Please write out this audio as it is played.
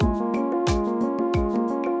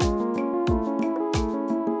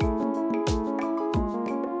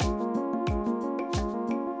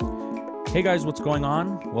Hey guys, what's going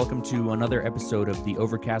on? Welcome to another episode of the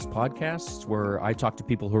Overcast podcast, where I talk to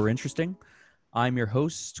people who are interesting. I'm your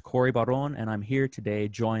host, Corey Baron, and I'm here today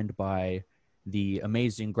joined by the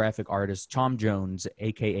amazing graphic artist, Tom Jones,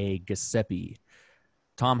 aka Giuseppe.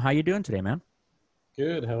 Tom, how you doing today, man?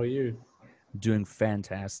 Good. How are you? Doing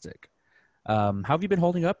fantastic. How have you been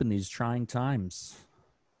holding up in these trying times?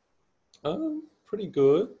 Pretty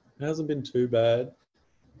good. It hasn't been too bad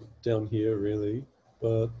down here, really.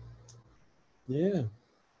 But yeah,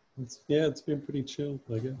 it's been pretty chill,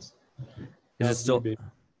 I guess. Is How it have you still? been?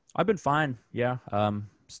 I've been fine. Yeah.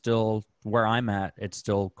 Still where I'm at. It's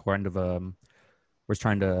still kind of we're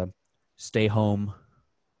trying to stay home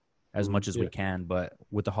as much as we Yeah. can, but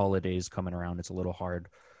with the holidays coming around, it's a little hard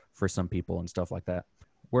for some people and stuff like that.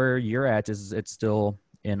 Where you're at, is it still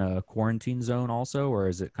in a quarantine zone also, or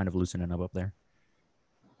is it kind of loosening up there?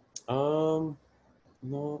 Um,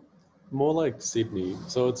 Not more like Sydney.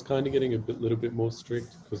 So it's kind of getting little bit more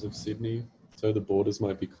strict because of Sydney. So the borders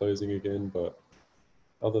might be closing again, but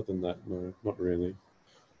other than that, no, not really.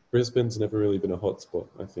 Brisbane's never really been a hotspot,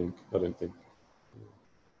 I think. I don't think.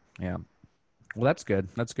 Yeah. Well, that's good.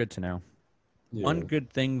 That's good to know. One Yeah. good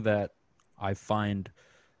thing that I find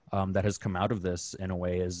that has come out of this in a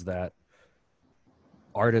way is that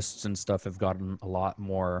artists and stuff have gotten a lot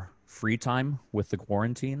more free time with the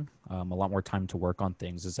quarantine, a lot more time to work on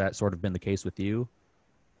things. Has that sort of been the case with you?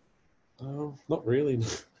 Not really.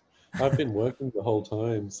 I've been working the whole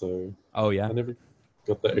time, so Oh, yeah. I never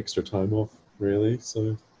got that extra time off, really.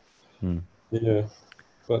 So Hmm. yeah,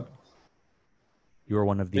 but You were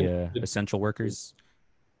one of the been, essential workers.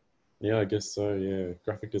 yeah, I guess so. Yeah,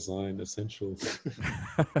 graphic design essential.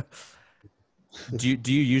 Do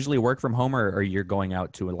you usually work from home, or you're going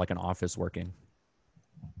out to like an office working?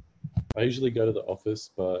 I usually go to the office,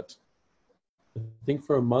 but I think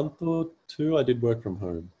for a month or two I did work from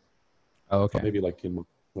home. Oh, okay. Maybe like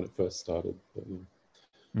when it first started. But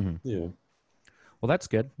Hmm. yeah, Well, that's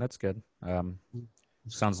good. That's good.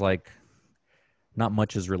 Sounds like not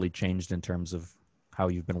much has really changed in terms of how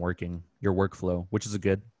you've been working your workflow, which is a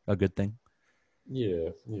good thing. yeah,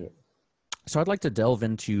 yeah, So I'd like to delve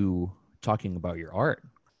into talking about your art.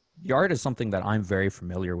 Your art is something that I'm very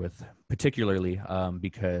familiar with, particularly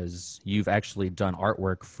because you've actually done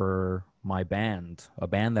artwork for my band, a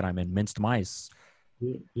band that I'm in, Minced Mice.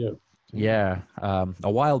 yeah, yeah. Yeah,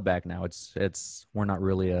 a while back now. It's we're not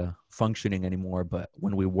really functioning anymore, but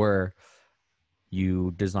when we were,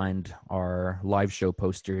 you designed our live show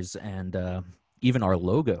posters and even our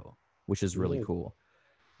logo, which is really Yeah. cool.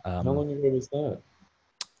 How Um, long ago was that?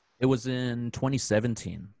 it was in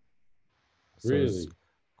 2017, so it was Really?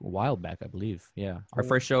 a while back, I believe. Yeah, our Oh,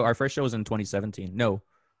 first show, our first show was in 2017. No,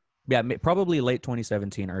 yeah, probably late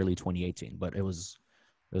 2017, early 2018, but it was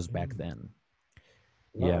back yeah. then.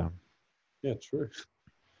 Yeah, Wow. Yeah, true.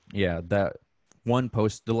 yeah. That one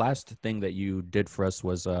post, the last thing that you did for us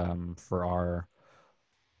was for our.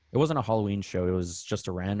 It wasn't a Halloween show. It was just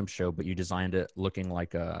a random show, but you designed it looking like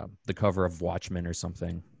the cover of Watchmen or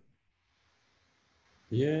something.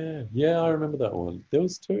 Yeah, yeah, I remember that one. There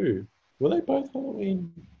was two. Were they both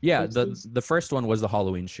Halloween Yeah, the posters? the first one was the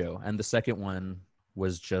Halloween show, and the second one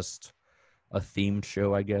was just a themed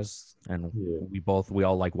show, I guess. And Yeah. we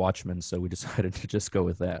all like Watchmen, so we decided to just go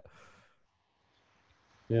with that.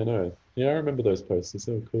 Yeah, no. Yeah, I remember those posters.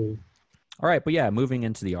 They were cool. All right, but yeah, moving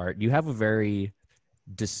into the art, you have a very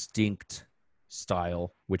distinct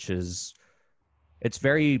style, which is it's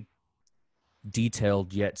very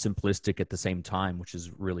detailed yet simplistic at the same time, which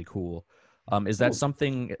is really cool. Is that Oh,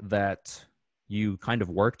 something that you kind of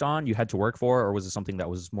worked on, you had to work for, or was it something that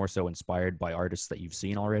was more so inspired by artists that you've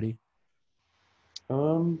seen already?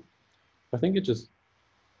 um, I think it just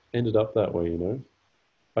ended up that way, you know.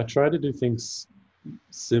 I try to do things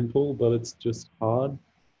simple, but it's just hard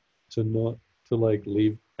to not to like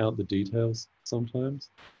leave out the details sometimes.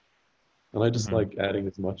 And I just Mm-hmm. like adding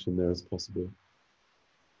as much in there as possible.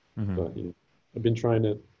 Mm-hmm. But yeah, I've been trying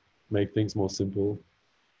to make things more simple,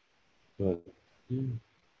 but yeah,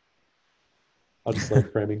 I just like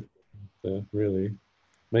cramming there, really.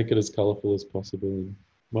 Make it as colorful as possible and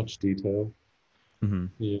much detail. Mm-hmm.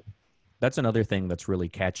 Yeah, That's another thing that's really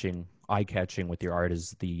eye catching with your art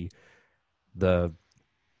is the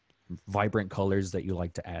vibrant colors that you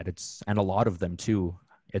like to add. It's and a lot of them too.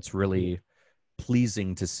 It's yeah, really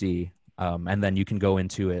pleasing to see. And then you can go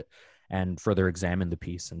into it and further examine the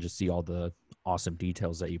piece and just see all the awesome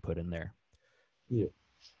details that you put in there. yeah,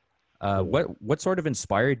 Uh, yeah. what sort of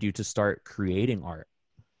inspired you to start creating art?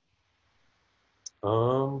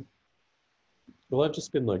 Um, well, I've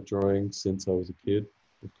just been like drawing since I was a kid,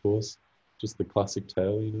 of course. Just the classic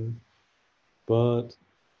tale, you know. But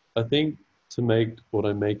I think to make what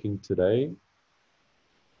I'm making today,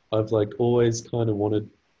 I've like always kind of wanted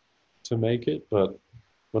to make it, but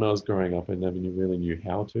when I was growing up, I never really knew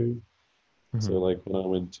how to. Hmm. So like when I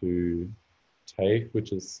went to TAFE,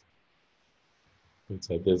 which is, let's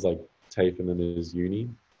say there's like TAFE and then there's uni.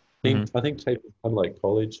 Hmm. I think TAFE is kind of like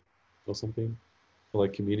college or something, or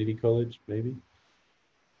like community college maybe.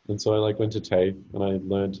 And so I like went to TAFE and I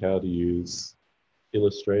learned how to use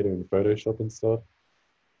Illustrator and Photoshop and stuff.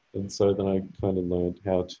 And so then I kind of learned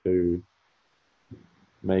how to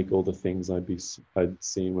make all the things I'd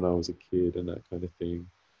seen when I was a kid and that kind of thing,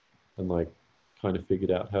 and like kind of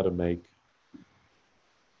figured out how to make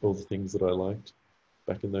all the things that I liked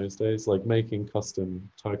back in those days, like making custom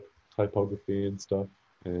typography and stuff,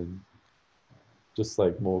 and just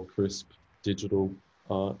like more crisp digital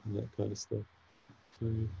art and that kind of stuff. So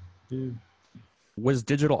yeah, Was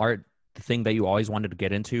digital art the thing that you always wanted to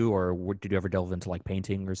get into, or did you ever delve into like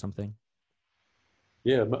painting or something?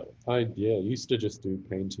 yeah, I used to just do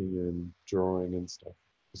painting and drawing and stuff.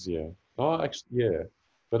 'Cause, yeah, oh actually yeah,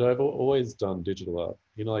 but I've always done digital art.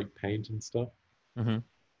 You know, like paint and stuff. Hmm.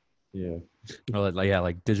 Yeah, Oh, yeah,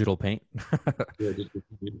 like digital paint. yeah, digital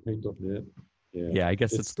paint.net. Yeah, Yeah, I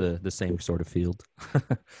guess it's it's the same sort of field.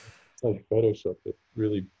 it's like Photoshop, but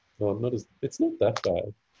really, not as it's not that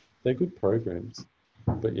bad. They're good programs,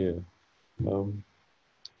 but yeah, um,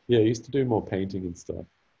 yeah, I used to do more painting and stuff.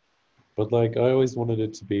 But like, I always wanted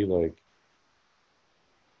it to be like,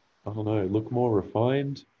 I don't know, look more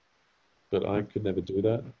refined, but I could never do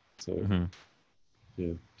that. So Hmm.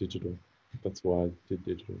 yeah, digital. That's why I did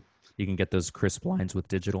digital. You can get those crisp lines with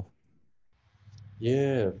digital.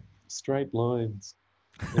 Yeah, straight lines,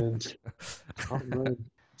 and I don't know.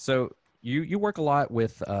 So you work a lot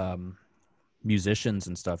with musicians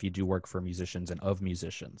and stuff. You do work for musicians and of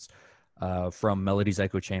musicians, from Melody's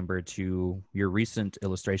Echo Chamber to your recent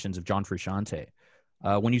illustrations of John Frusciante.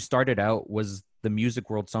 When you started out, was the music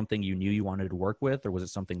world something you knew you wanted to work with, or was it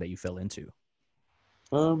something that you fell into?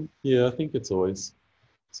 Yeah, I think it's always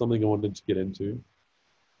something I wanted to get into.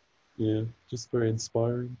 Yeah, just very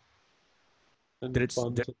inspiring Did and it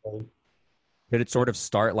fun did, to like. did it Yeah. sort of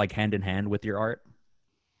start like hand in hand with your art?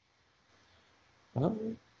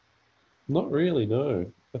 Um, Not really,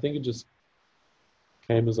 no. I think it just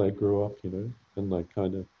came as I grew up, and like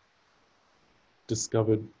kind of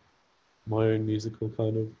discovered my own musical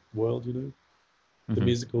kind of world. The Hmm.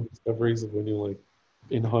 musical discoveries of when you're like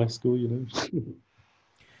in high school.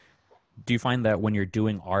 Do you find that when you're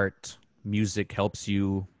doing art, music helps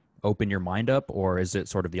you open your mind up, or is it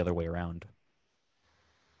sort of the other way around?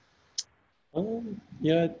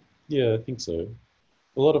 Yeah, yeah, I think so.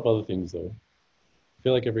 A lot of other things though. I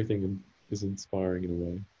feel like is inspiring in a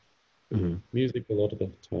way. But yeah, Hmm. music a lot of the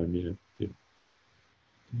time, yeah.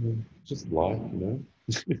 Yeah. Just life.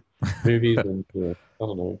 Movies and yeah, I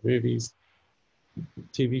don't know, movies,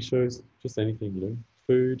 TV shows, just anything.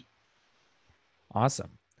 Food.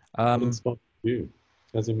 Awesome. What Um, inspires you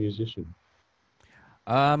as a musician?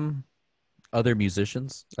 um, Other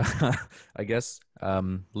musicians, I guess.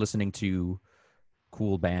 Listening to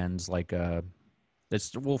cool bands like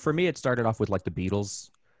it's well for me it started off with like the Beatles.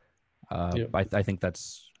 Yeah, I think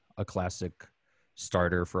that's a classic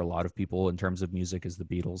starter for a lot of people in terms of music is the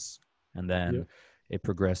Beatles, and yeah, then it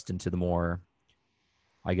progressed into the more,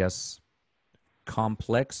 I guess,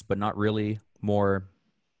 complex but not really, more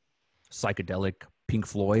psychedelic Pink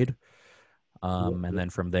Floyd. yeah, And yeah. then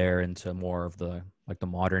from there into more of the like the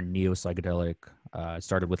modern neo psychedelic. It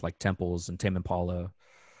started with like Temples and Tame Impala.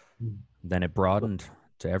 Mm. Then it broadened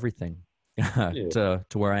to everything, Yeah,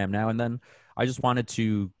 to where I am now. And then I just wanted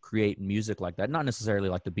to create music like that, not necessarily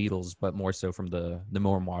like the Beatles, but more so from the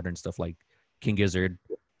more modern stuff like King Gizzard,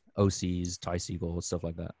 OCs, Ty Segall, stuff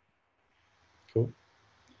like that. cool.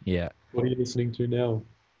 Yeah. What are you listening to now?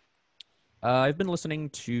 I've been listening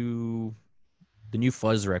to the new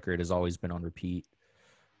Fuzz record has always been on repeat.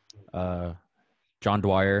 Uh, John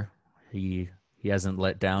Dwyer, he he hasn't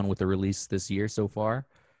let down with the release this year so far.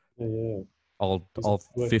 Yeah, yeah. He's a All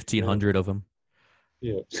working man. 1,500 of them.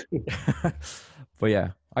 Yeah, But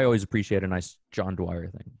yeah, I always appreciate a nice John Dwyer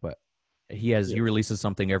thing. But yeah, he releases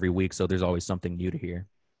something every week, so there's always something new to hear.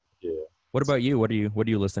 yeah. What about you? What are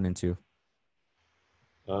you listening to?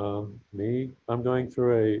 Me, I'm going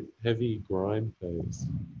through a heavy grime phase.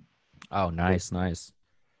 Oh, But nice, nice.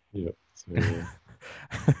 yeah, so yeah,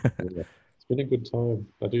 it's been a good time.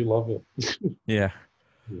 I do love it. Yeah.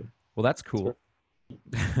 Yeah, Well, that's it's very,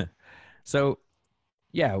 cool. So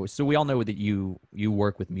yeah, so we all know that you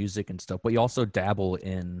work with music and stuff, but you also dabble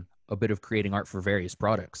in a bit of creating art for various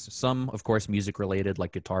products. Some, of course, music related,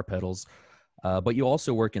 like guitar pedals. But you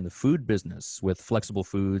also work in the food business with Flexible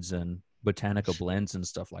Foods and Botanica blends and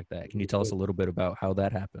stuff like that. Can you tell us a little bit about how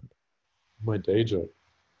that happened? My day job.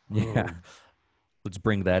 Yeah, Um, let's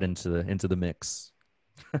bring that into the mix.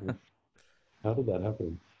 how did that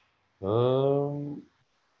happen? Um,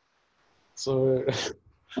 so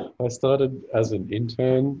I started as an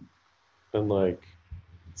intern, and like,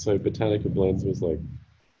 so Botanica Blends was like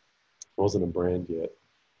wasn't a brand yet.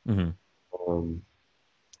 Hmm. Um,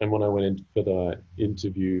 and when I went in for the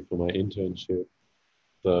interview for my internship,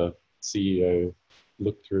 the CEO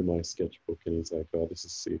looked through my sketchbook and he's like, "Oh, this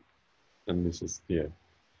is sick," and this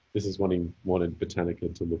is what he wanted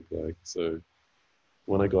Botanica to look like. So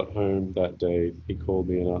when I got home that day, he called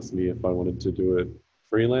me and asked me if I wanted to do it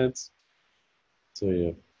freelance. So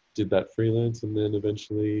yeah, did that freelance and then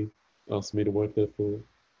eventually asked me to work there for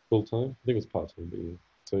full time. I think it was part time, but yeah.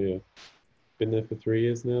 So yeah, been there for 3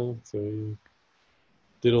 years now. So yeah,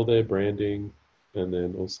 did all their branding and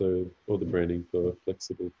then also all the branding for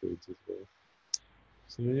Flexible Foods as well.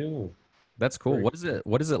 So yeah, That's cool. very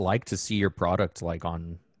What is it like to see your product like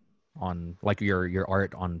on like your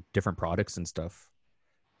art on different products and stuff?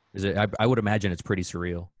 Is it I would imagine it's pretty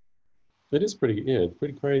surreal. it is pretty yeah, it's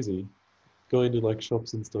pretty crazy going to like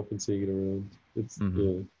shops and stuff and seeing it around. It's Hmm.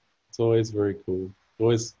 yeah, it's always very cool.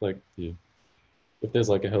 Always like yeah, if there's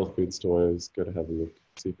like a health food store, I always go to have a look,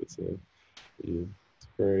 see if it's there. But, yeah, it's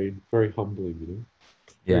very humbling, you know.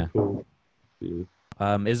 Very Yeah. cool.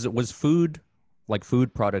 Yeah. Is it was food like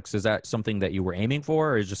food products, is that something that you were aiming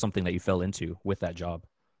for or is it just something that you fell into with that job?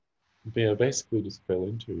 But yeah, I basically just fell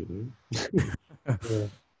into, you know. Yeah.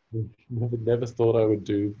 Never thought I would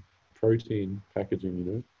do protein packaging, you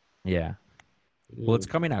know. Yeah. Well, Yeah. it's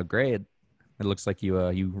coming out great. It looks like you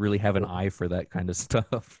really have an eye for that kind of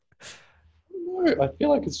stuff. No, I feel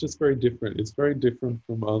like it's just very different. It's very different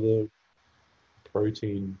from other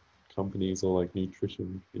protein companies or like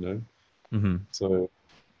nutrition, you know. Hmm. So,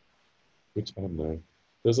 which I don't know.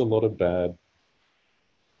 There's a lot of bad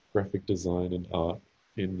graphic design and art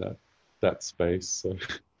in that space. So,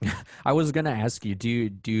 I was gonna ask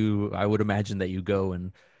you, I would imagine that you go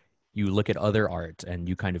and you look at other art and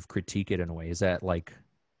you kind of critique it in a way. Is that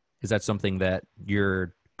something that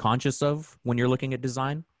you're conscious of when you're looking at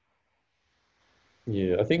design?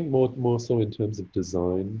 yeah, I think more so in terms of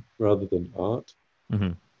design rather than art.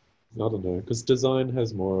 Hmm. I don't know, because design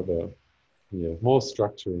has more of a yeah, more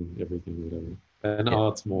structure in everything, whatever. And Yeah.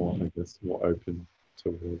 art's more, I guess, more open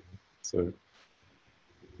to whatever. So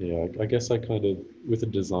yeah, I guess I kind of with a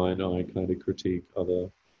design I kind of critique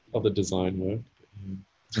other design work.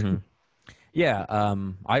 Hmm. Yeah.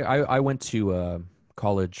 I went to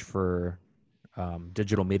college for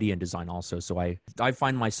digital media and design also, so I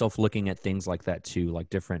find myself looking at things like that too, like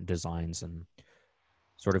different designs and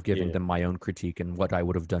sort of giving Yeah, them my own critique and what I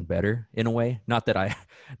would have done better in a way. Not that I,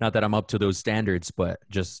 not that I'm up to those standards, but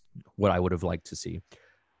just what I would have liked to see.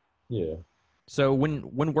 yeah. So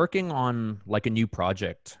when working on like a new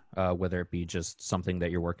project, whether it be just something that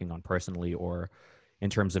you're working on personally or in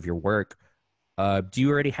terms of your work, do you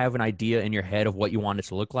already have an idea in your head of what you want it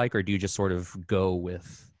to look like, or do you just sort of go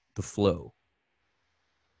with the flow?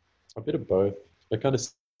 A bit of both. I kind of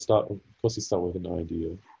start, of course, you start with an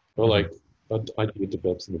idea, or Hmm. like an idea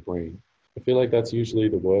develops in the brain. I feel like that's usually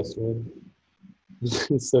the worst one.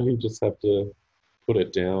 So you just have to put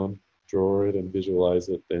it down, draw it, and visualize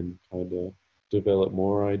it, then kind of develop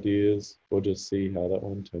more ideas, or just see how that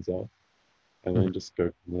one turns out, and Hmm. then just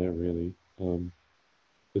go from there. Really,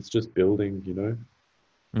 it's just building, you know.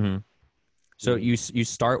 Hmm. So Yeah. you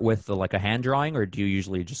start with like a hand drawing, or do you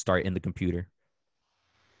usually just start in the computer?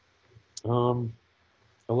 Um,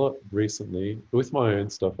 a lot recently with my own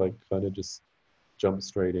stuff, I kind of just jump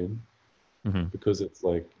straight in Hmm. because it's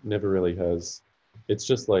like never really has. It's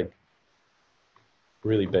just like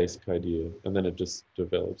really basic idea, and then it just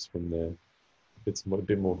develops from there. It's a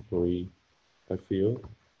bit more free, I feel.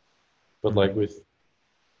 But Hmm. like with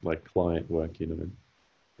like client work, you know,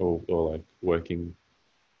 or like working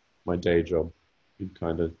my day job, you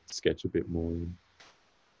kind of sketch a bit more and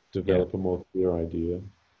Yeah. develop a more clear idea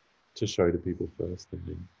to show to people first, and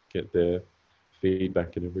then get their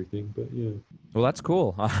feedback and everything. But yeah, Well, that's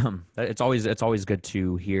cool. It's always good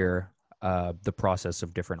to hear the process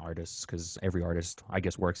of different artists because every artist, I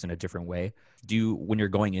guess, works in a different way. Do you, when you're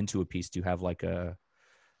going into a piece, do you have like a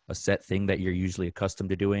set thing that you're usually accustomed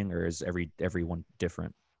to doing, or is everyone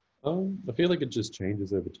different? I feel like it just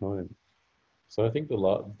changes over time. So I think the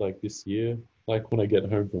lot like this year, like when I get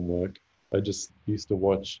home from work, I just used to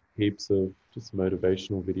watch heaps of just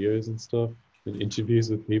motivational videos and stuff and interviews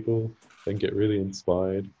with people and get really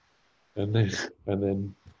inspired and then and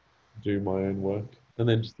then do my own work. and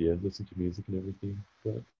then just listen to music and everything.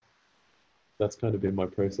 But that's kind of been my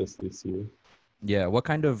process this year. Yeah. What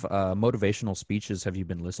kind of motivational speeches have you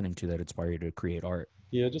been listening to that inspire you to create art?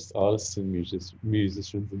 Yeah, just artists and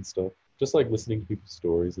musicians and stuff. Just like listening to people's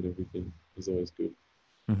stories and everything is always good,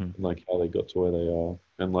 Hmm. and like how they got to where they are,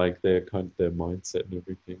 and like their mindset and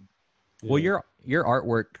everything. Well, Yeah, your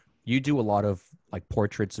artwork, you do a lot of like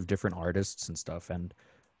portraits of different artists and stuff. And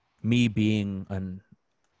me being an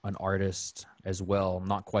artist as well, I'm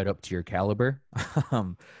not quite up to your caliber.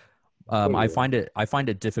 um, oh yeah, I find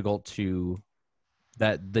it difficult to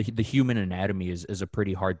that the human anatomy is a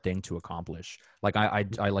pretty hard thing to accomplish. Like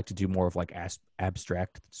I like to do more of like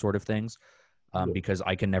abstract sort of things, yeah, because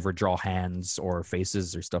I can never draw hands or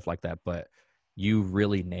faces or stuff like that. But you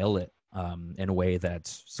really nail it, in a way that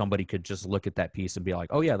somebody could just look at that piece and be like,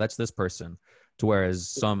 oh yeah, that's this person. To whereas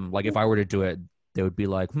some, like if I were to do it, they would be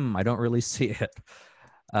like, I don't really see it.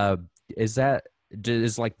 Uh, is that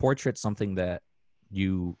is like portrait something that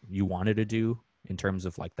you wanted to do in terms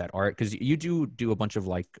of like that art? Because you do a bunch of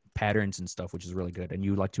like patterns and stuff, which is really good, and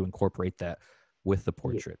you like to incorporate that with the yeah.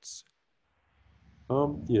 portraits.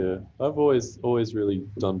 Yeah. I've always really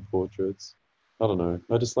done portraits. I don't know.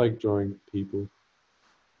 I just like drawing people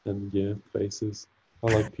and faces. I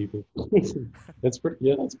like people. That's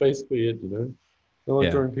basically it. I like Yeah,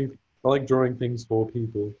 drawing people. I like drawing things for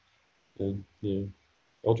people, and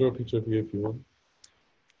I'll draw a picture of you if you want.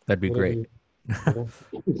 that'd be Whatever great. you, whatever.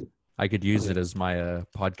 I could use Yeah, it as my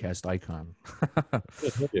podcast icon.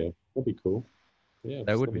 yeah, that'd be cool. Yeah,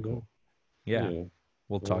 That just would let be me know. cool. Yeah, Yeah.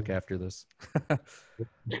 we'll talk Um, after this.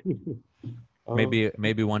 um,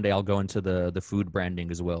 Maybe one day I'll go into the food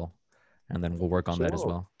branding as well, and then we'll work on that as sure.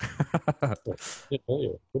 well. Yeah, oh yeah,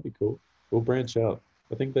 that'd be cool. We'll branch out.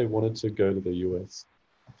 I think they wanted to go to the US.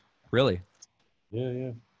 Really? Yeah,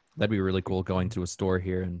 yeah. That'd be really cool going to a store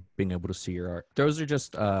here and being able to see your art. Those are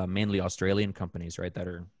just mainly Australian companies, right?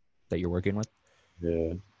 That you're working with.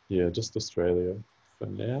 Yeah, yeah, just Australia for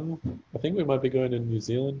now. I think we might be going to New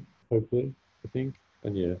Zealand, hopefully. I think,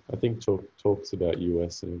 and I think talks about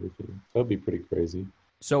US and everything. That'd be pretty crazy.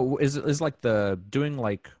 So is like the doing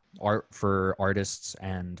like art for artists,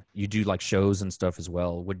 and you do like shows and stuff as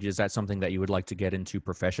well. Is that something that you would like to get into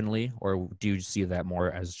professionally, or do you see that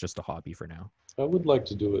more as just a hobby for now? I would like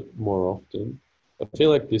to do it more often. I feel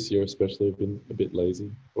like this year especially I've been a bit lazy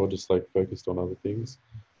or just like focused on other things.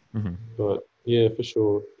 Hmm. But yeah, for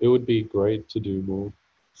sure, it would be great to do more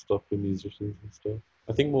stuff for musicians and stuff.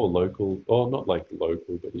 I think more local, or not like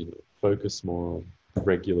local, but focus more on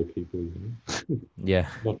regular people. Yeah,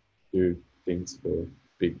 Not do things for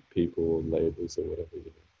big people or labels or whatever.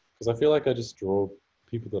 Because I feel like I just draw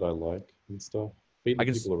people that I like and stuff, beat I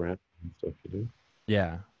the guess. people around and stuff.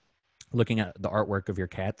 Yeah, looking at the artwork of your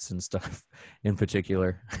cats and stuff in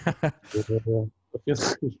particular. Yeah, I feel like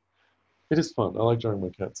it is fun. I like drawing my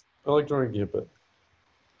cats. I like drawing, but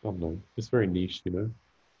I don't know. It's very niche.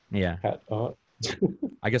 Yeah, Cat art.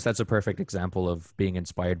 I guess that's a perfect example of being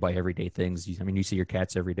inspired by everyday things. I mean, you see your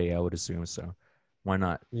cats every day, I would assume. So why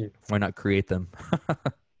not? Yeah, Why not create them?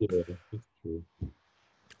 yeah, that's true.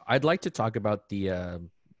 I'd like to talk about the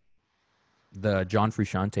John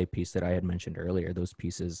Frusciante piece that I had mentioned earlier. Those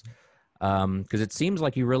pieces, because it seems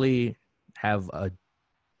like you really have a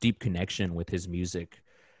deep connection with his music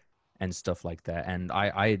and stuff like that. And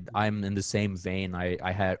I'm in the same vein.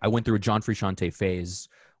 I went through a John Frusciante phase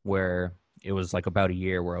where it was like about a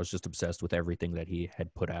year where I was just obsessed with everything that he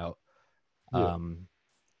had put out. Yeah. Um,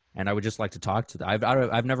 and I would just like to talk to.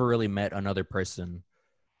 I've never really met another person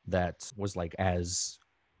that was like as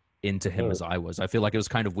into him Oh, as I was. I feel like it was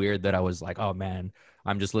kind of weird that I was like, oh man,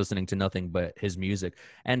 I'm just listening to nothing but his music.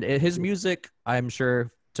 And his music, I'm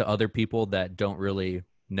sure to other people that don't really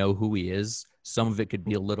know who he is, some of it could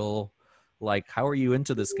be a little like, how are you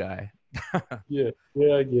into this guy? yeah.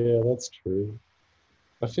 That's true.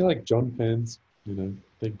 I feel like John fans,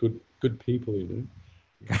 they're good people.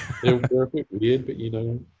 They're a bit weird, but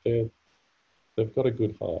they've got a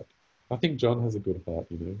good heart. I think John has a good heart.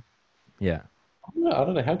 Yeah. I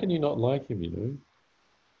don't know. How can you not like him? He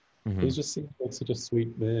Hmm. just seems like such a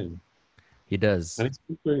sweet man, He does. and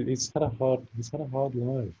he's had a hard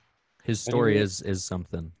life, His and you story really is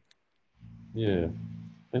something. yeah,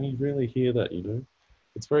 and you really hear that.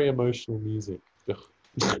 It's very emotional music. Ugh.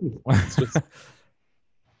 It's just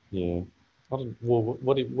yeah. I don't. Well,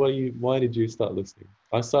 why did you start listening?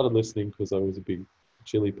 I started listening because I was a big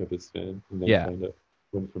Chili Peppers fan, and then Yeah, kind of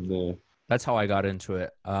went from there. that's how I got into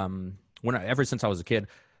it. Ever since I was a kid,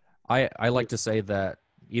 I Yeah, like to say that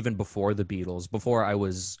even before the Beatles, before I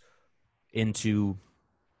was into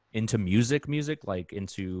music, like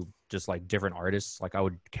into just like different artists, like I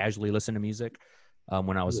would casually listen to music.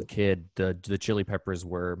 when I was Yeah. a kid, the Chili Peppers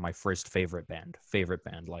were my first favorite band.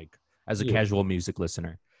 Like as a Yeah. casual music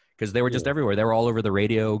listener, because they were just Yeah. everywhere. They were all over the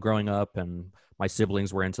radio growing up, and my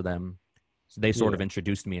siblings were into them. So they sort Yeah. of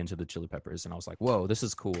introduced me into the Chili Peppers, and I was like, "Whoa, this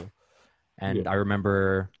is cool." Yeah. And I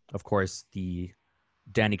remember, of course, the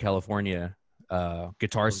Danny California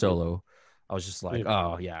guitar Oh, yeah. solo. I was just like,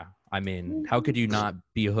 Yeah. "Oh yeah." I mean, how could you not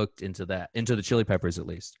be hooked into that, into the Chili Peppers at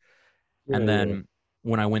least? Yeah. And Yeah. then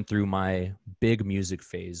when I went through my big music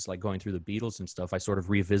phase, like going through the Beatles and stuff, I sort of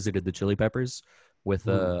revisited the Chili Peppers with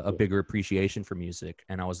a Yeah. bigger appreciation for music.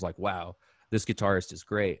 And I was like, wow, this guitarist is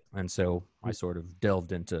great. And so I sort of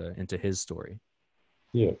delved into his story.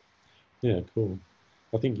 Yeah. Yeah. Cool.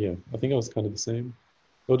 I think I was kind of the same.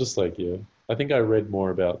 Or just like, yeah. I think I read more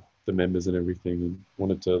about the members and everything and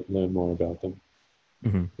wanted to learn more about them.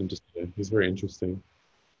 Hmm. And just, yeah, it was very interesting.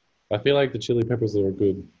 I feel like the Chili Peppers are a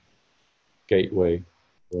good gateway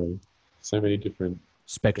for so many different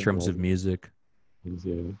Spectrums of genres, music.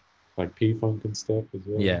 yeah. Like P-Funk and stuff as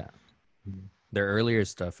well. Yeah. Their earlier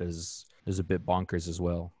stuff is a bit bonkers as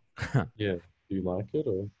well. Yeah. Do you like it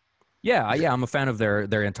or? Yeah, I'm a fan of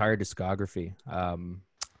their entire discography.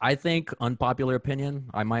 I think unpopular opinion,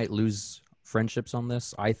 I might lose friendships on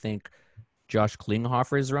this. I think Josh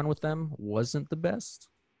Klinghoffer's run with them wasn't the best.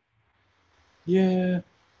 Yeah,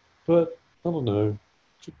 but I don't know.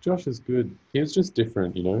 Josh is good. He was just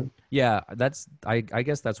different, you know? Yeah, that's I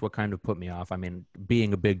guess that's what kind of put me off. I mean,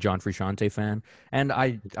 being a big John Frusciante fan, and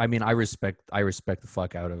I mean I respect the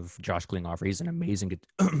fuck out of Josh Klinghoffer. He's an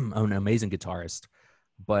an amazing guitarist.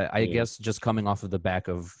 But I Yeah. guess just coming off of the back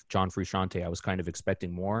of John Frusciante, I was kind of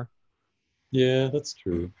expecting more. Yeah, that's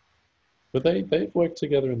true. But they've worked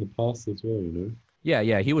together in the past as well, you know?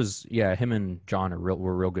 Yeah, he was. Yeah, him and John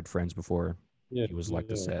were real good friends before Yeah, he was yeah, like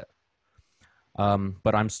the yeah. set.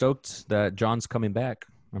 But I'm stoked that John's coming back.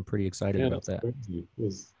 I'm pretty excited Yeah, about that's that.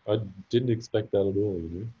 crazy. I didn't expect that at all, you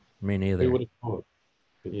know? Me Who neither. would have thought?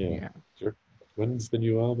 But yeah. Yeah, Sure. When's the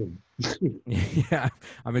new album? yeah,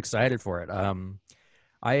 I'm excited for it.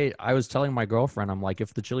 I was telling my girlfriend, I'm like,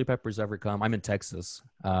 if the Chili Peppers ever come, I'm in Texas.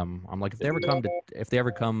 I'm like, if they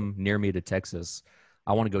ever come near me to Texas,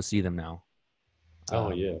 I want to go see them now. Oh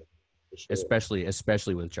Um, yeah, for sure.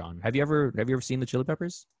 especially with John. Have you ever seen the Chili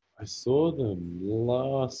Peppers? I saw them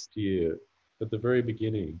last year at the very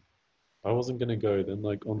beginning. I wasn't gonna go. Then,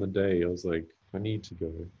 like on the day, I was like, I need to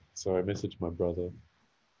go. So I messaged my brother.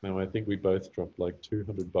 Now I think we both dropped like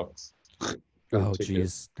 $200 for a Oh, ticket.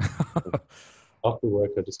 geez. After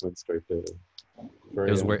work, I just went straight there. Very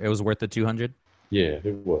It was worth the 200. yeah,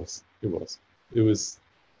 it was. It was. It was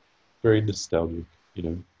very nostalgic. You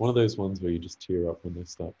know, one of those ones where you just tear up when they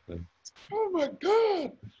start playing. Oh my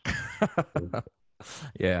god!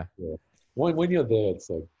 Yeah. Yeah. When you're there, it's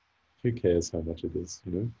like, who cares how much it is?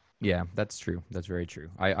 You know? Yeah, that's true. That's very true.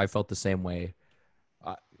 I felt the same way.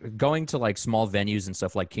 Uh, Going to like small venues and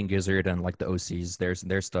stuff like King Gizzard and like the OCs,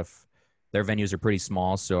 their stuff, their venues are pretty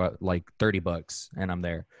small, so like $30 and I'm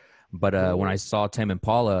there. But when I Oh, saw Tame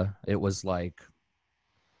Impala, it was like,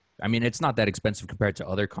 I mean, it's not that expensive compared to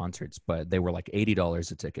other concerts, but they were like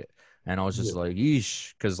 $80 a ticket, and I was just yeah, like,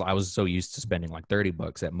 yeesh, because I was so used to spending like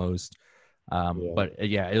 $30 at most. yeah. But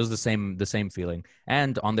yeah, it was the same feeling.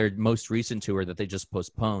 And on their most recent tour that they just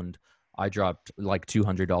postponed, I dropped like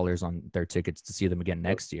 $200 on their tickets to see them again Oh,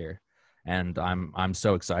 next year, and I'm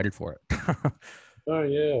so excited for it. oh,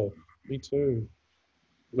 yeah, me too.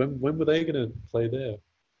 When were they gonna play there?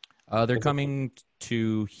 They're Has it? coming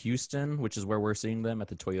to Houston, which is where we're seeing them at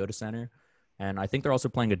the Toyota Center, and I think they're also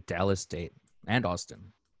playing a Dallas date and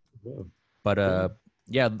Austin. Oh, But cool.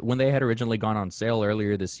 yeah, when they had originally gone on sale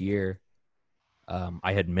earlier this year,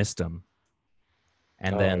 I had missed them,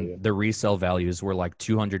 and Oh then yeah. the resale values were like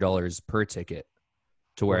 $200 per ticket,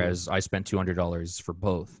 to Oh, whereas I spent $200 for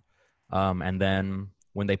both. And then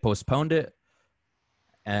when they postponed it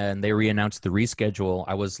and they re-announced the reschedule,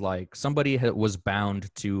 I was like, somebody was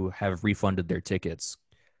bound to have refunded their tickets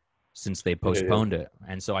since they yeah, yeah. postponed it.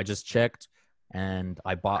 And so I just checked, and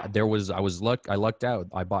I bought. I lucked out.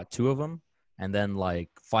 I bought two of them, and then like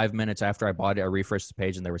 5 minutes after I bought it, I refreshed the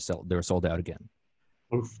page and they were sold out again.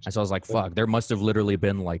 Oof. And so I was like, That- fuck, there must have literally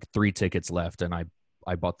been like three tickets left, and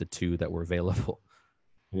I bought the two that were available.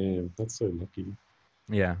 Yeah, that's so lucky.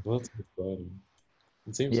 Yeah. Well, that's exciting.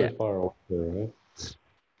 It seems so Yeah. far off there, right?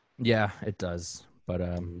 Yeah, it does. But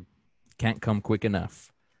Mm. can't come quick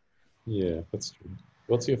enough. Yeah, that's true.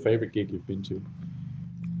 What's your favorite gig you've been to?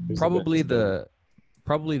 Who's the Probably best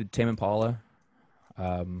band? the Tame Impala.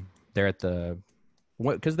 They're at the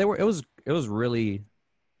because they were it was really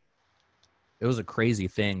it was a crazy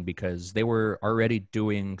thing because they were already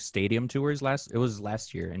doing stadium tours last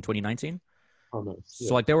year in 2019, Oh, nice. So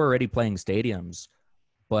Yeah. like they were already playing stadiums,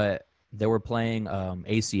 but they were playing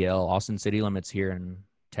ACL, Austin City Limits here in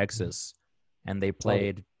Texas, and Oh,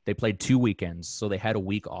 they played 2 weekends, so they had a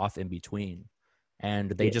week off in between.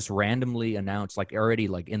 And they yeah. just randomly announced, like already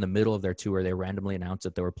like in the middle of their tour, they randomly announced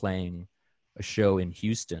that they were playing a show in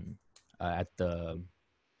Houston at the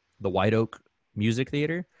White Oak Music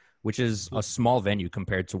Theater, which is a small venue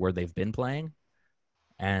compared to where they've been playing.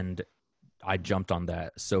 And I jumped on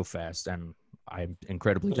that so fast, and I'm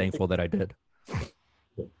incredibly I think, thankful that I did.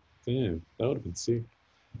 damn, that would have been sick.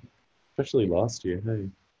 Especially last year, hey.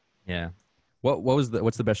 Yeah.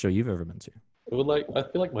 What's the best show you've ever been to? Well, like, I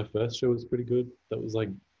feel like my first show was pretty good. That was like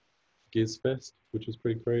Gizfest, which was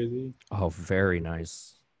pretty crazy. Oh, very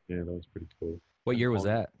nice. Yeah, that was pretty cool. What And year was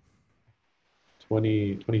on that?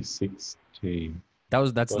 2016.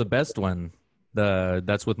 That's the But best one.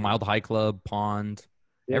 That's with Mild High Club, Pond.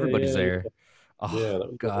 yeah, Everybody's yeah, there. yeah, Oh that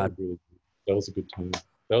was God. really good. That was a good time.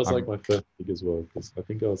 That was like Um, my first gig as well, because I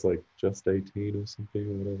think I was like just 18 or something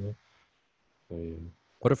or whatever. So yeah,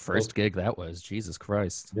 what a that was first gig that was. Jesus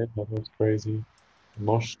Christ. yeah, that was crazy.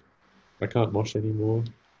 Mosh, I can't mosh anymore.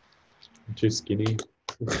 I'm too skinny.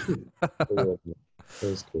 But yeah, that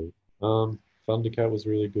was cool. Thundercat was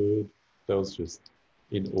really good. That was just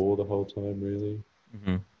in awe the whole time, really.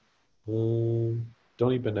 Hmm.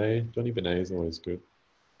 Donny Benet is always good.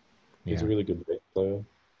 He's a Yeah. really good bass player.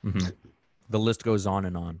 Hmm. The list goes on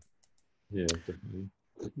and on. Yeah, definitely.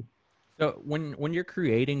 So when you're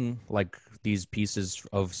creating like these pieces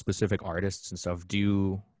of specific artists and stuff, do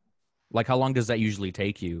you like how long does that usually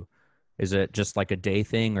take you? Is it just like a day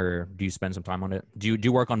thing, or do you spend some time on it? Do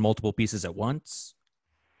you work on multiple pieces at once?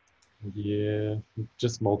 Yeah,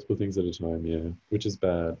 just multiple things at a time, yeah, which is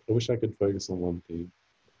bad. I wish I could focus on one thing.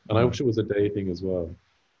 And I Hmm. wish it was a day thing as well.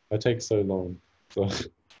 I take so long.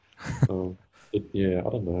 So, yeah, I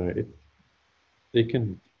don't know. It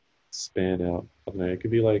can span out. I don't know. It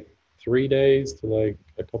could be like 3 days to like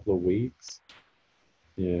a couple of weeks.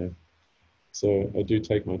 Yeah. So I do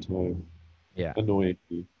take my time. Yeah.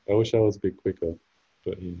 Annoyingly. I wish I was a bit quicker,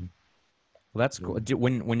 but yeah. Well, that's Yeah. cool.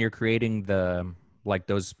 When you're creating the like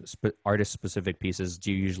those artist specific pieces,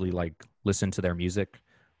 do you usually like listen to their music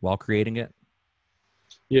while creating it?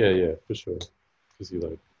 Yeah, yeah, for sure. Because you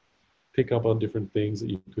like pick up on different things that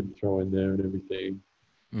you could throw in there and everything.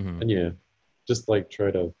 Hmm. And yeah, just like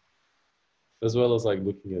try to, as well as like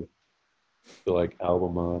looking at the like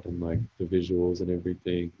album art and like the visuals and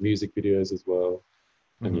everything, music videos as well.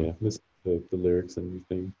 And Hmm. yeah, listen to the lyrics and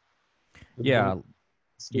everything. And like Yeah, you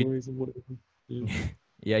stories and whatever. Yeah.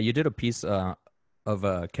 yeah, you did a piece of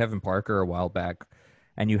Kevin Parker a while back,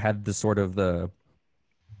 and you had the sort of the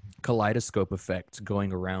kaleidoscope effect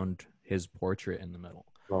going around his portrait in the middle.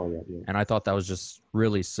 Oh yeah, yeah. And I thought that was just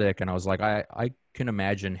really sick. And I was like, I can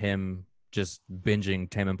imagine him just binging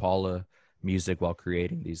Tame Impala music while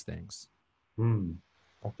creating these things. Hmm.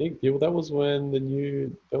 I think yeah, well, that was when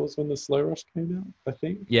the Slow Rush came out, I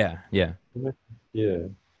think. Yeah, yeah. Yeah.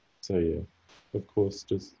 So yeah, of course,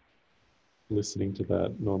 just listening to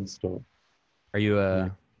that nonstop. Are you Yeah.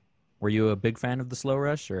 a Were you a big fan of the Slow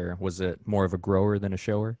Rush, or was it more of a grower than a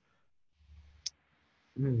shower?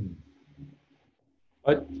 Hmm.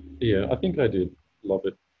 I yeah, I think I did love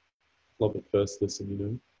it. Love it first listen, you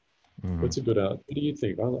know. Hmm. It's a good out. What do you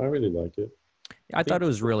think? I really like it. I I thought think it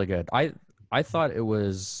was really good. I thought it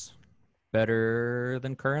was better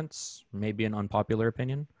than Currents, maybe an unpopular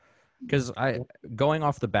opinion, because I going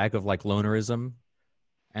off the back of like Lonerism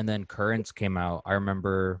and then Currents came out. I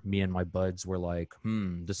remember me and my buds were like,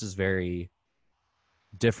 this is very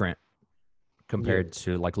different yeah, compared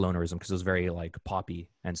to like Lonerism because it was very like poppy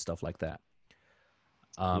and stuff like that.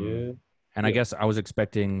 Um, yeah, and I yeah. guess I was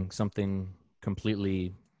expecting something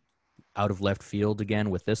completely out of left field again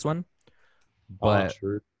with this one, Ah, but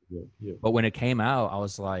true. Yeah, yeah, when it came out, I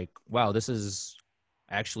was like, wow, this is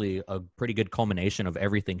actually a pretty good culmination of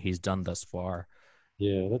everything he's done thus far.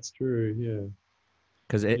 yeah. That's true. Yeah,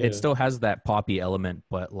 Because it yeah, still has that poppy element,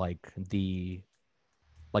 but like the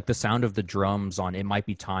sound of the drums on It Might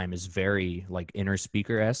Be Time is very like Inner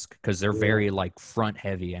Speaker esque because they're yeah, very like front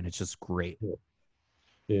heavy and it's just great. yeah.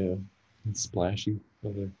 Yeah. And splashy. I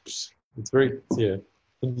don't know. It's very yeah,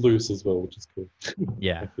 and loose as well, which is cool.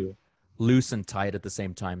 Yeah, I feel loose and tight at the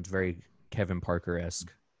same time. It's very Kevin Parker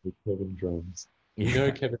esque. with Kevin drums. You know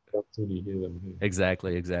Yeah, Kevin drums when you hear them. Hey?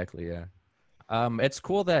 exactly. Yeah. It's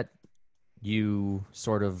cool that you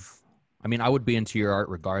sort of, I mean, I would be into your art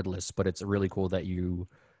regardless, but it's really cool that you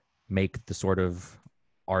make the sort of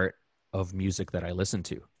art of music that I listen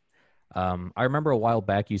to. I remember a while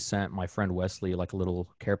back you sent my friend Wesley like a little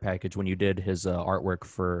care package when you did his artwork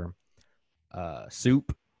for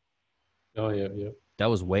Soup. Oh yeah, yeah. That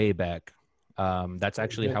was way back. That's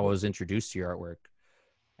actually Yeah. how I was introduced to your artwork.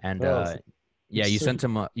 And Oh, yeah, you sent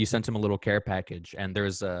him a little care package, and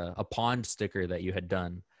there's a pond sticker that you had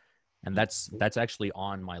done, and that's actually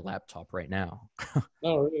on my laptop right now.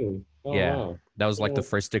 oh really? Oh Yeah, wow. that was I don't like know the what,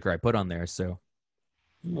 first sticker I put on there. So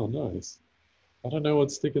oh nice. I don't know what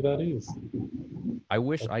sticker that is. I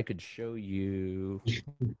wish Like, I could show you.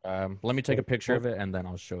 Let me take a like, picture what of it, and then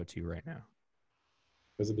I'll show it to you right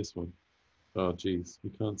is it? This one? Oh geez, you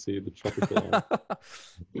can't see the tropical now. eye.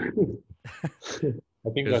 I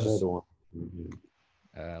think I know Because the one. Mhm.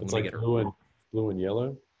 It's let me like get it. blue and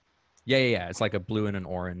yellow. Yeah. It's like a blue and an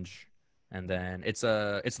orange, and then it's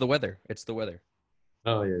the weather. It's the weather.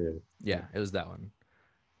 Oh yeah, yeah, yeah. Yeah, it was that one.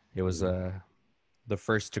 It was Yeah. the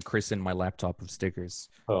first to christen my laptop of stickers.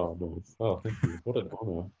 Oh nice. Oh thank you. What an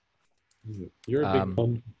honor. Yeah. You're a big Um,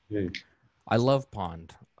 pond. Yeah. I love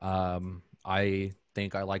Pond. I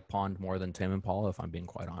think I like Pond more than Tame Impala, if I'm being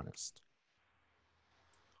quite honest.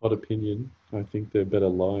 Hot opinion. I think they're better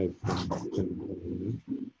live than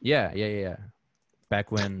Yeah.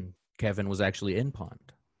 Back when Kevin was actually in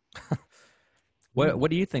Pond. yeah. What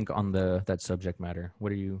do you think on the that subject matter?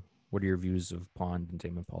 What are your views of Pond and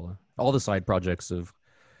Tame Impala? All the side projects of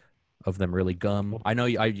them really gum. I know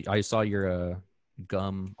I saw your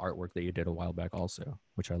gum artwork that you did a while back also,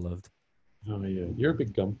 which I loved. Oh yeah. You're a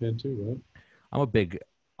big gum fan too, I'm a big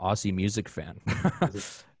Aussie music fan. right?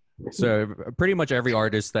 Is it? So pretty much every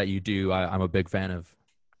artist that you do, I'm a big fan of.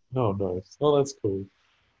 Oh nice. Oh that's cool.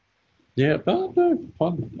 Yeah, but no,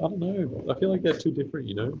 pond. I don't know. I feel like they're too different.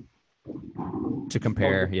 To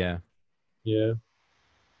compare, Pond. yeah. Yeah,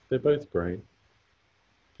 they're both great.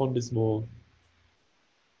 Pond is more.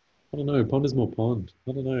 I don't know. Pond is more pond.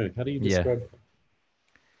 I don't know. How do you Yeah. describe?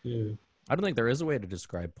 Yeah. I don't think there is a way to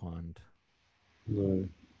describe Pond. No.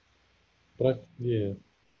 But yeah,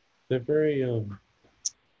 they're very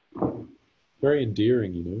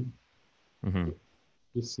endearing. Hmm.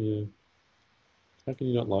 Just yeah. How can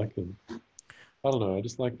you not like them? I don't know. I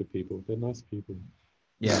just like the people. They're nice people.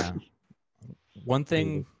 Yeah. One Yeah.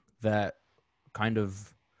 thing that kind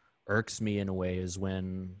of irks me in a way is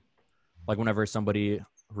whenever somebody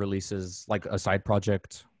releases like a side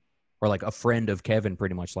project or like a friend of Kevin,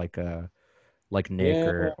 pretty much like Nick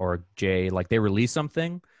Yeah. or Jay, like they release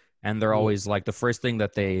something and they're Yeah. always like the first thing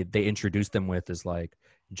that they introduce them with is like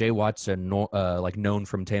Jay Watson, like known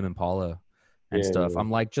from Tame Impala and Yeah. stuff. Yeah. I'm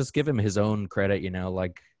like, just give him his own credit,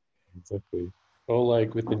 like Exactly. Or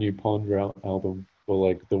like with the new Pond album, or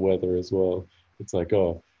like the weather as well. It's like,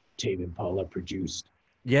 oh, Tame Impala produced.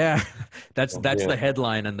 yeah, that's Yeah. the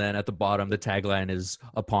headline, and then at the bottom the tagline is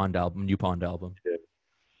a Pond album, new Pond album. Yeah.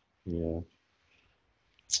 Yeah.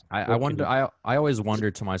 I What can wonder. you? I always wonder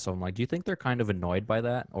to myself, I'm like, do you think they're kind of annoyed by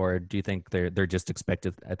that, or do you think they're just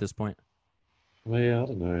expected at this point? Well, yeah, I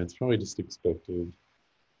don't know. It's probably just expected.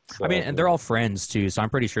 I mean, and they're Sadly. all friends too, so I'm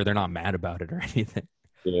pretty sure they're not mad about it or anything.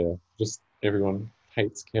 Yeah. Just everyone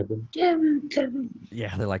hates Kevin. Damn you, Kevin.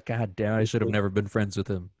 Yeah, they're like, God damn, I should have never been friends with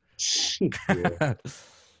him. Yeah.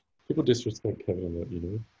 People disrespect Kevin a lot.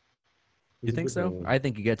 You He's a think good so? man.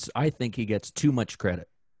 I think he gets too much credit.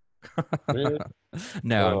 Really?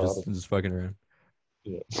 No, I'm Oh, just fucking around.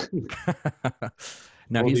 yeah.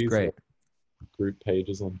 No, All he's these great. group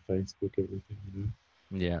pages on Facebook, everything.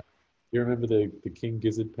 Yeah. You remember the King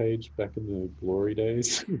Gizzard page back in the glory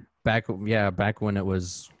days? Back when it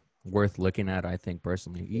was worth looking at, I think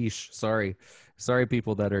personally. Eesh, sorry,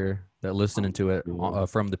 people that listening to it Yeah,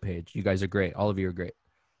 from the page. You guys are great. All of you are great.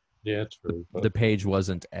 yeah, The true. the But page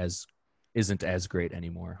isn't as great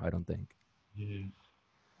anymore. I don't think. yeah,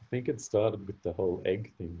 I think it started with the whole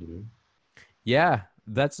egg thing. Yeah,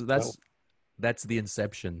 that's That that's that's the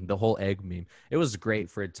inception. The whole egg meme. It was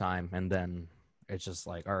great for a time, and then it's just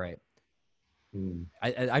like, all right. mm,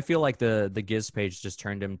 I feel like the Giz page just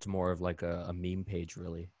turned into more of like a meme page,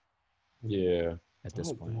 really, yeah. at this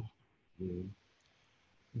Oh, point. God. Yeah.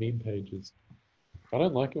 Meme pages. I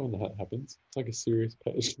don't like it when that happens. It's like a serious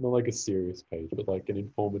page, not like a serious page, but like an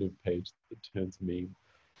informative page that turns meme.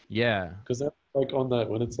 Yeah, Because that like on that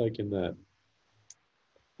when it's like in that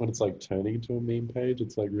when it's like turning into a meme page,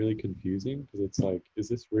 it's like really confusing because it's like, is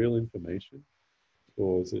this real information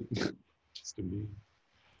or is it just a meme?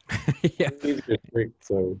 yeah, Memes are trick,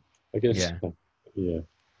 so I guess yeah. yeah,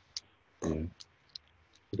 yeah.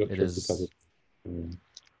 I got It tricked a couple. is. Um,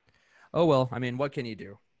 Oh well, I mean, what can you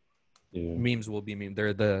do? yeah, Memes will be meme.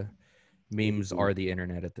 They're the what memes is it? are the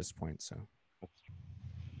internet at this point. So,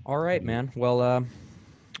 all right, Yeah, man. Well,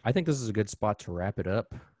 I think this is a good spot to wrap it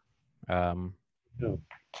up. Um, yeah,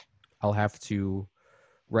 I'll have to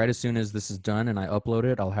right as soon as this is done and I upload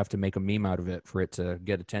it, I'll have to make a meme out of it for it to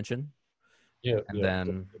get attention. Yeah, and yeah, then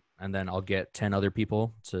definitely. and then I'll get 10 other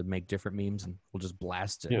people to make different memes, and we'll just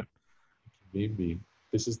blast it. Yeah. Maybe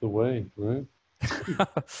this is the way, right?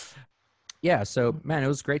 Yeah. So, man, it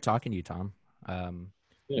was great talking to you, Tom. Um,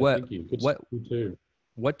 Yeah, what thank you. Good to what see you too.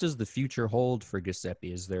 what does the future hold for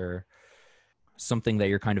Giuseppe? Is there something that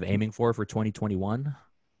you're kind of aiming for 2021?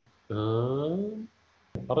 I don't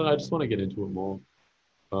know. I just want to get into it more.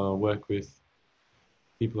 Work with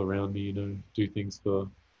people around me, do things for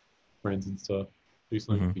friends and stuff. Do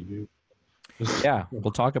something Hmm. for you. Yeah,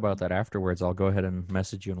 we'll talk about that afterwards. I'll go ahead and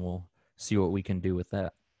message you, and we'll see what we can do with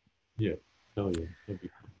that. Yeah. Hell yeah. That'd be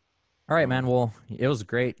All right, man. cool. Well, it was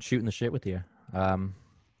great shooting the shit with you. It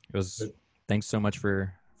was. Hope Thanks so much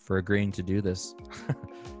for agreeing to do this.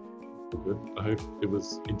 you're good. I hope it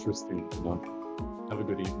was interesting enough. Have a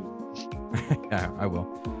good evening. Yeah, I will.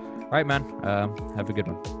 All right, man. Have a good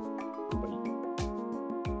one.